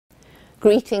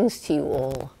Greetings to you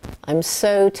all. I'm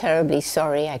so terribly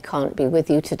sorry I can't be with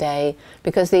you today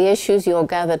because the issues you're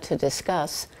gathered to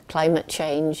discuss, climate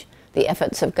change, the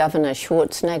efforts of Governor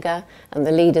Schwarzenegger and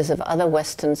the leaders of other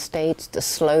Western states to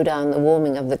slow down the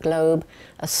warming of the globe,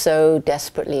 are so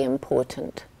desperately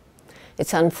important.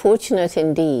 It's unfortunate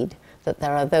indeed that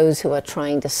there are those who are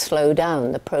trying to slow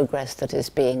down the progress that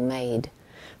is being made.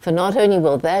 For not only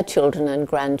will their children and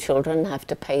grandchildren have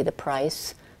to pay the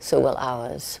price, so will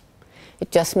ours. It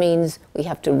just means we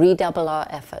have to redouble our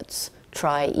efforts,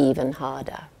 try even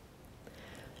harder.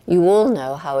 You all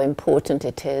know how important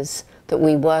it is that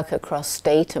we work across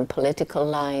state and political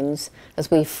lines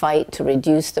as we fight to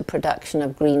reduce the production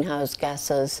of greenhouse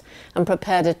gases and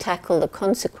prepare to tackle the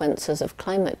consequences of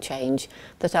climate change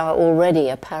that are already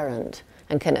apparent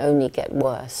and can only get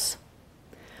worse.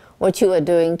 What you are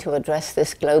doing to address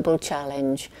this global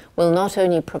challenge will not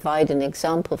only provide an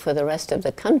example for the rest of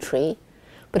the country,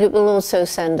 but it will also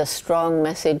send a strong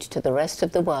message to the rest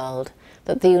of the world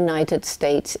that the United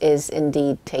States is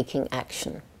indeed taking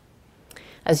action.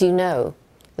 As you know,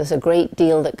 there's a great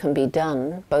deal that can be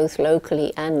done, both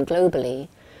locally and globally,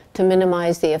 to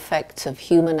minimize the effects of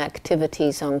human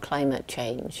activities on climate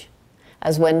change,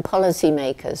 as when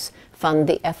policymakers fund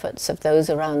the efforts of those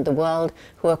around the world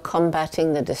who are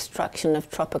combating the destruction of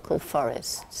tropical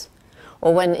forests,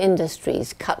 or when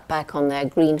industries cut back on their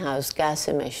greenhouse gas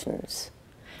emissions,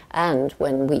 and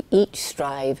when we each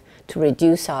strive to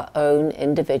reduce our own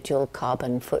individual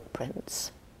carbon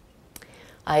footprints.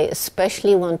 I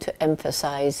especially want to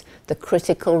emphasize the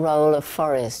critical role of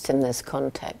forests in this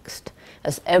context.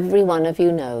 As every one of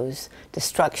you knows,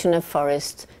 destruction of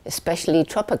forests, especially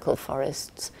tropical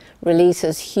forests,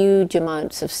 releases huge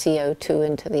amounts of CO2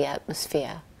 into the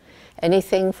atmosphere,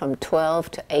 anything from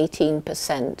 12 to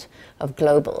 18% of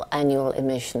global annual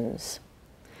emissions.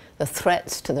 The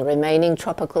threats to the remaining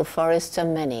tropical forests are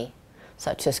many,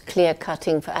 such as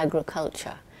clear-cutting for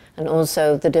agriculture, and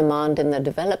also the demand in the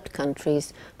developed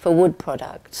countries for wood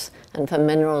products and for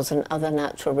minerals and other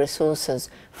natural resources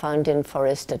found in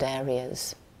forested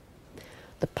areas.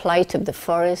 The plight of the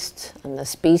forests and the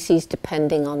species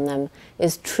depending on them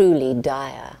is truly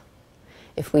dire.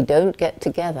 If we don't get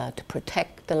together to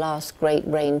protect the last great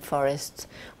rainforests,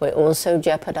 we're also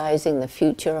jeopardizing the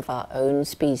future of our own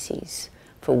species,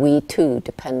 for we too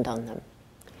depend on them.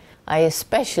 I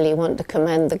especially want to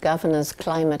commend the Governor's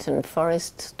Climate and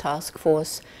Forests Task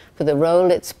Force for the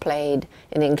role it's played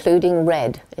in including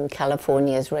REDD in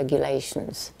California's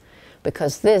regulations,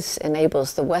 because this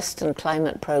enables the Western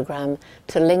Climate Program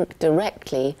to link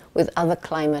directly with other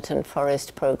climate and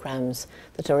forest programs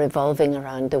that are evolving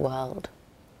around the world.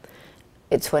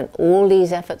 It's when all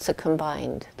these efforts are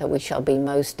combined that we shall be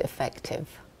most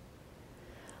effective.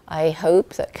 I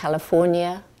hope that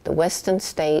California, the Western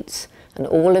states, and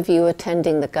all of you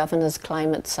attending the Governor's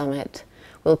Climate Summit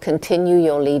will continue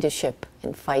your leadership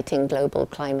in fighting global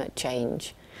climate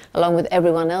change, along with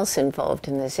everyone else involved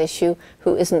in this issue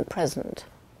who isn't present.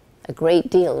 A great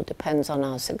deal depends on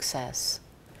our success.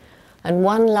 And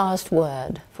one last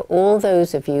word for all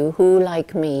those of you who,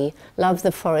 like me, love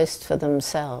the forest for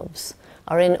themselves,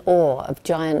 are in awe of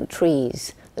giant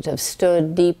trees that have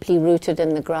stood deeply rooted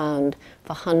in the ground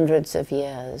for hundreds of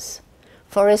years.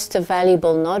 Forests are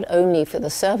valuable not only for the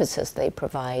services they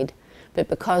provide, but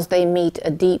because they meet a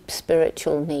deep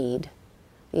spiritual need.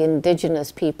 The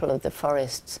indigenous people of the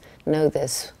forests know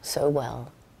this so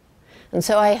well. And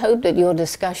so I hope that your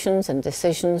discussions and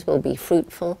decisions will be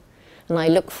fruitful, and I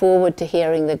look forward to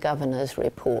hearing the Governor's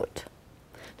report.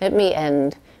 Let me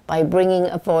end by bringing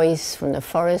a voice from the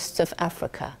forests of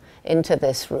Africa into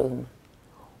this room.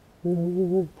 A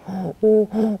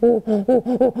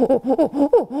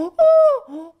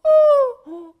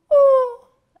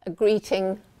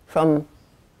greeting from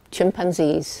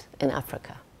chimpanzees in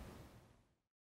Africa.